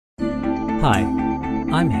Hi,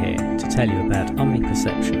 I'm here to tell you about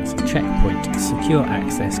OmniPerception's CheckPoint Secure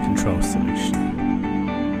Access Control Solution.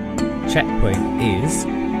 CheckPoint is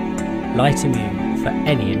light immune for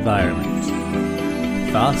any environment,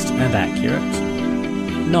 fast and accurate,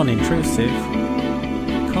 non-intrusive,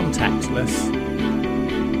 contactless,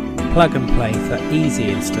 plug and play for easy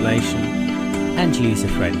installation, and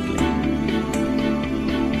user-friendly.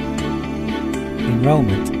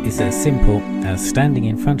 Enrolment is as simple as standing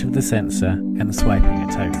in front of the sensor and swiping a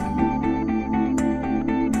token.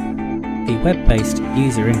 The web-based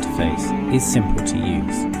user interface is simple to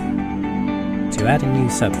use. To add a new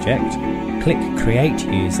subject, click Create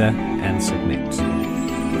User and Submit.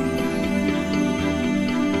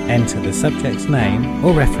 Enter the subject's name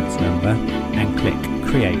or reference number and click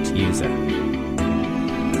Create User.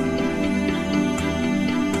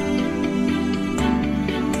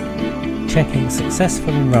 Checking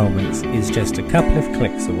successful enrolments is just a couple of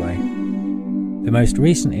clicks away. The most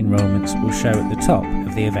recent enrolments will show at the top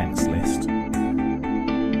of the events list.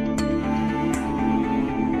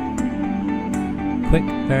 Quick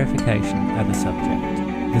verification of a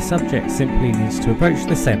subject. The subject simply needs to approach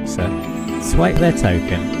the sensor, swipe their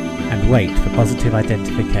token, and wait for positive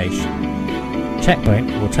identification.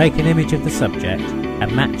 CheckPoint will take an image of the subject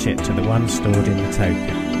and match it to the one stored in the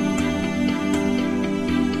token.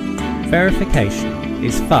 Verification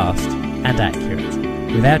is fast and accurate,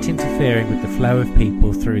 without interfering with the flow of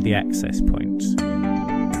people through the access points.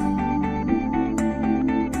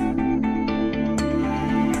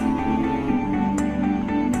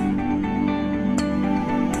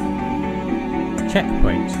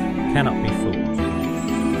 CheckPoint cannot be fooled.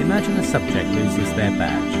 Imagine a subject loses their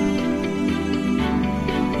badge.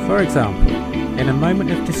 For example, in a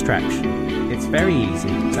moment of distraction, it's very easy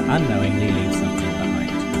to unknowingly leave something behind.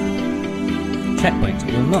 CheckPoint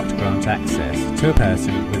will not grant access to a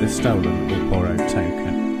person with a stolen or borrowed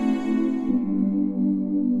token.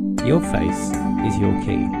 Your face is your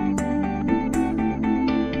key.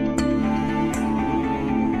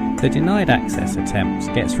 The denied access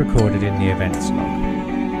attempt gets recorded in the events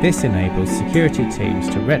log. This enables security teams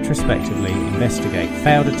to retrospectively investigate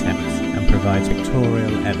failed attempts and provide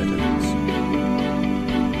pictorial evidence.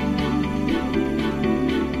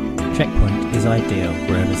 CheckPoint is ideal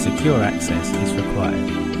wherever secure access is required.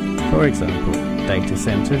 For example, data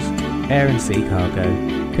centers, air and sea cargo,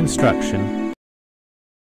 construction,